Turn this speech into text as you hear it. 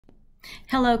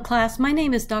Hello class, my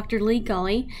name is Dr. Lee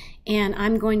Gully and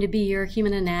I'm going to be your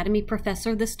human anatomy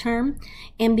professor this term.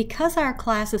 And because our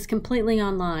class is completely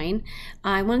online,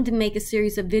 I wanted to make a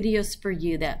series of videos for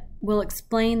you that will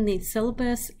explain the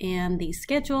syllabus and the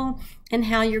schedule and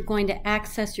how you're going to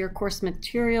access your course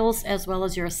materials as well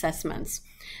as your assessments.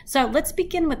 So let's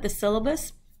begin with the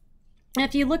syllabus.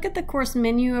 If you look at the course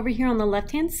menu over here on the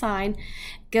left-hand side,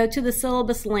 go to the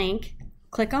syllabus link,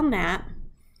 click on that,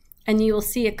 and you will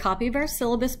see a copy of our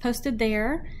syllabus posted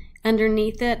there.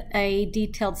 Underneath it, a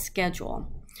detailed schedule.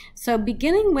 So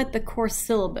beginning with the course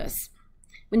syllabus,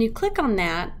 when you click on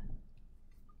that,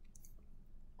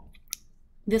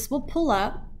 this will pull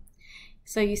up.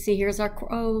 So you see here's our,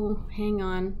 oh, hang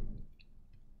on.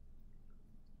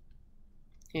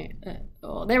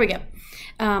 Oh, there we go.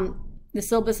 The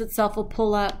syllabus itself will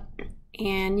pull up,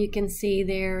 and you can see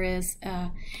there is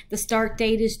the start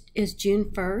date is June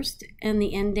 1st and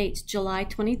the end date's July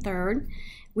 23rd.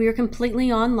 We are completely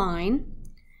online.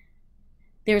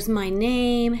 There's my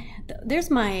name. There's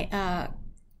my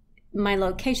my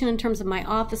location in terms of my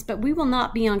office, but we will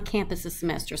not be on campus this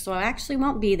semester, so I actually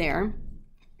won't be there.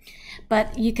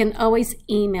 But you can always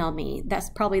email me. That's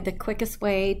probably the quickest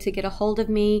way to get a hold of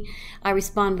me. I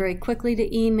respond very quickly to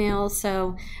emails,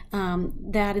 so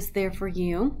that is there for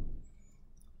you.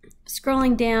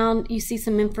 Scrolling down, you see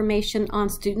some information on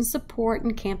student support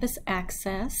and campus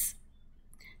access,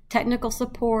 technical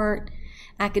support,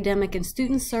 academic and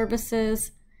student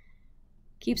services.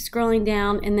 Keep scrolling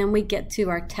down, and then we get to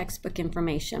our textbook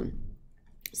information.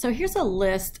 So here's a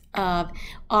list of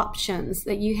options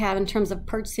that you have in terms of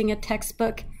purchasing a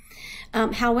textbook.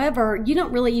 However, you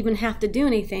don't really even have to do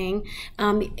anything,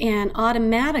 and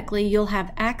automatically you'll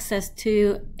have access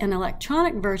to an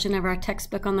electronic version of our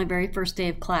textbook on the very first day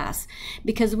of class,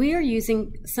 because we are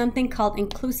using something called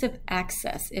inclusive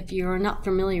access. If you are not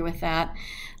familiar with that,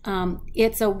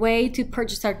 it's a way to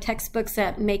purchase our textbooks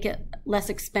that make it less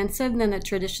expensive than a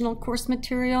traditional course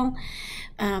material.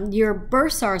 Your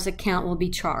Bursars account will be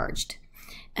charged.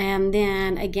 And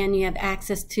then again, you have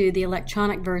access to the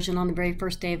electronic version on the very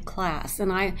first day of class.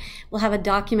 And I will have a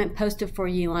document posted for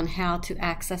you on how to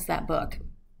access that book.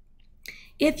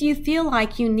 If you feel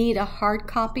like you need a hard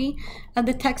copy of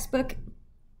the textbook,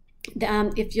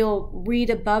 if you'll read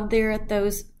above there at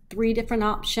those 3 different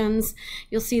options,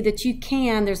 you'll see that you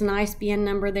can, there's an ISBN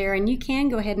number there, and you can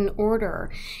go ahead and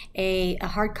order a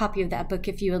hard copy of that book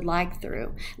if you would like to,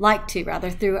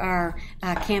 through our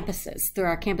campuses, through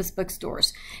our campus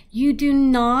bookstores. You do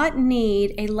not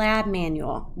need a lab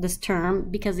manual this term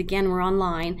because, again, we're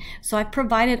online. So I've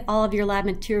provided all of your lab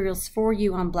materials for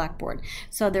you on Blackboard.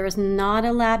 So there is not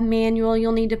a lab manual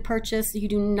you'll need to purchase. You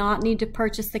do not need to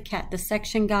purchase the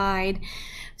section guide.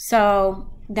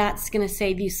 So that's going to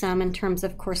save you some in terms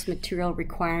of course material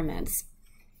requirements.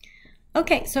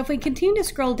 Okay, so if we continue to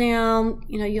scroll down,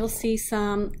 you'll see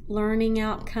some learning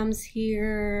outcomes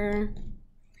here.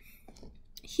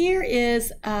 Here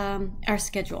is our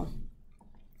schedule.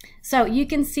 So you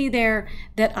can see there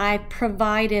that I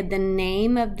provided the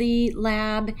name of the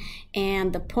lab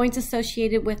and the points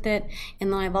associated with it,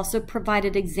 and then I've also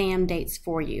provided exam dates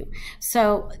for you.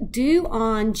 So due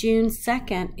on June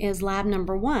 2nd is lab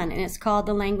number 1, and it's called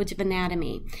the Language of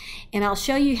Anatomy. And I'll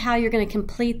show you how you're going to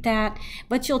complete that,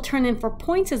 but you'll turn in for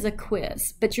points as a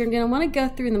quiz. But you're going to want to go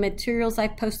through the materials I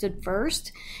posted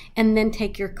first and then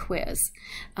take your quiz.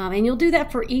 And you'll do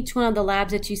that for each one of the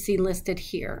labs that you see listed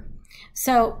here.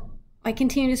 So I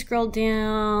continue to scroll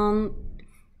down,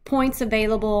 points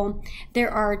available.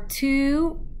 There are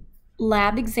 2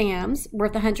 lab exams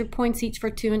worth 100 points each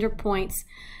for 200 points,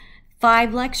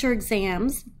 5 lecture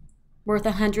exams worth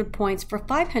 100 points for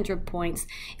 500 points,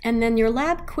 and then your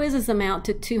lab quizzes amount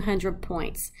to 200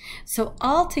 points. So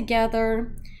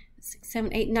altogether, 6,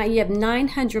 7, 8, 9, you have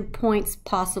 900 points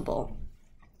possible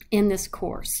in this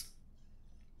course.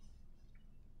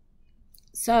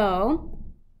 So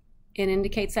it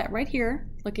indicates that right here,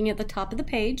 looking at the top of the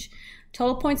page.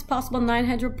 Total points possible,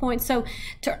 900 points. So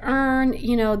to earn,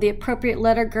 the appropriate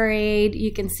letter grade,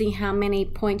 you can see how many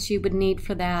points you would need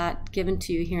for that given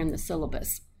to you here in the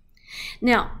syllabus.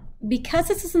 Now, because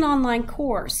this is an online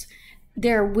course,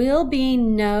 there will be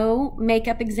no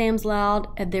makeup exams allowed.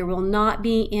 There will not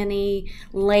be any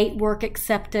late work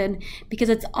accepted because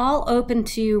it's all open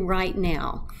to you right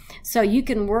now. So you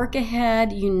can work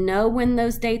ahead. You know when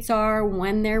those dates are,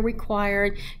 when they're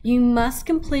required. You must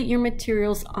complete your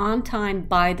materials on time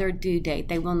by their due date.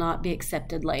 They will not be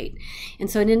accepted late. And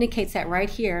so it indicates that right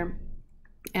here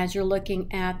as you're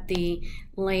looking at the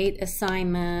late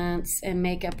assignments and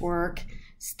makeup work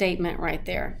statement right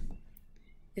there.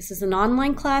 This is an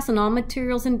online class, and all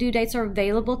materials and due dates are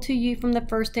available to you from the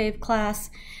first day of class.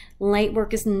 Late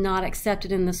work is not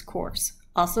accepted in this course.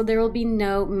 Also, there will be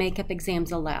no makeup exams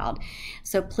allowed.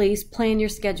 So please plan your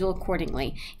schedule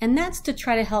accordingly. And that's to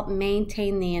try to help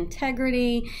maintain the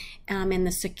integrity and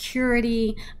the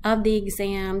security of the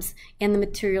exams and the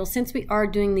materials, since we are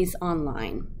doing these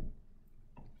online.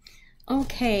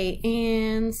 Okay,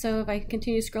 and so if I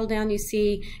continue to scroll down, you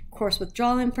see course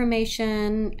withdrawal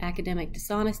information, academic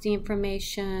dishonesty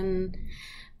information.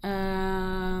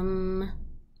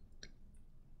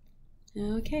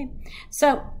 Okay,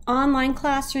 so online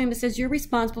classroom, it says you're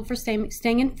responsible for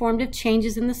staying informed of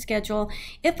changes in the schedule.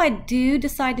 If I do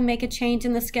decide to make a change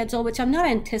in the schedule, which I'm not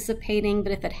anticipating,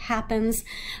 but if it happens,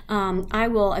 I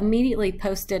will immediately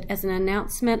post it as an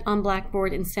announcement on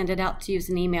Blackboard and send it out to you as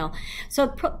an email. So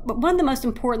one of the most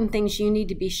important things you need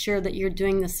to be sure that you're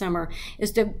doing this summer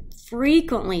is to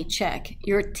frequently check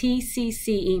your TCC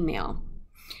email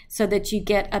so that you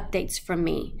get updates from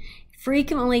me.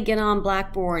 Frequently get on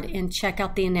Blackboard and check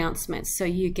out the announcements so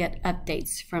you get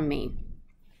updates from me.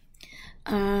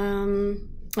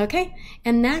 Okay,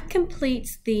 and that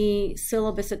completes the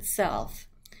syllabus itself.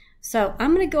 So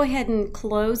I'm going to go ahead and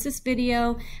close this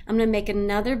video. I'm going to make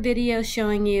another video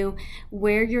showing you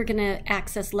where you're going to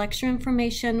access lecture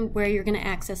information, where you're going to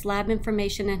access lab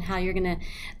information, and how you're going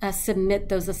to submit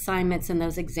those assignments and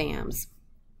those exams.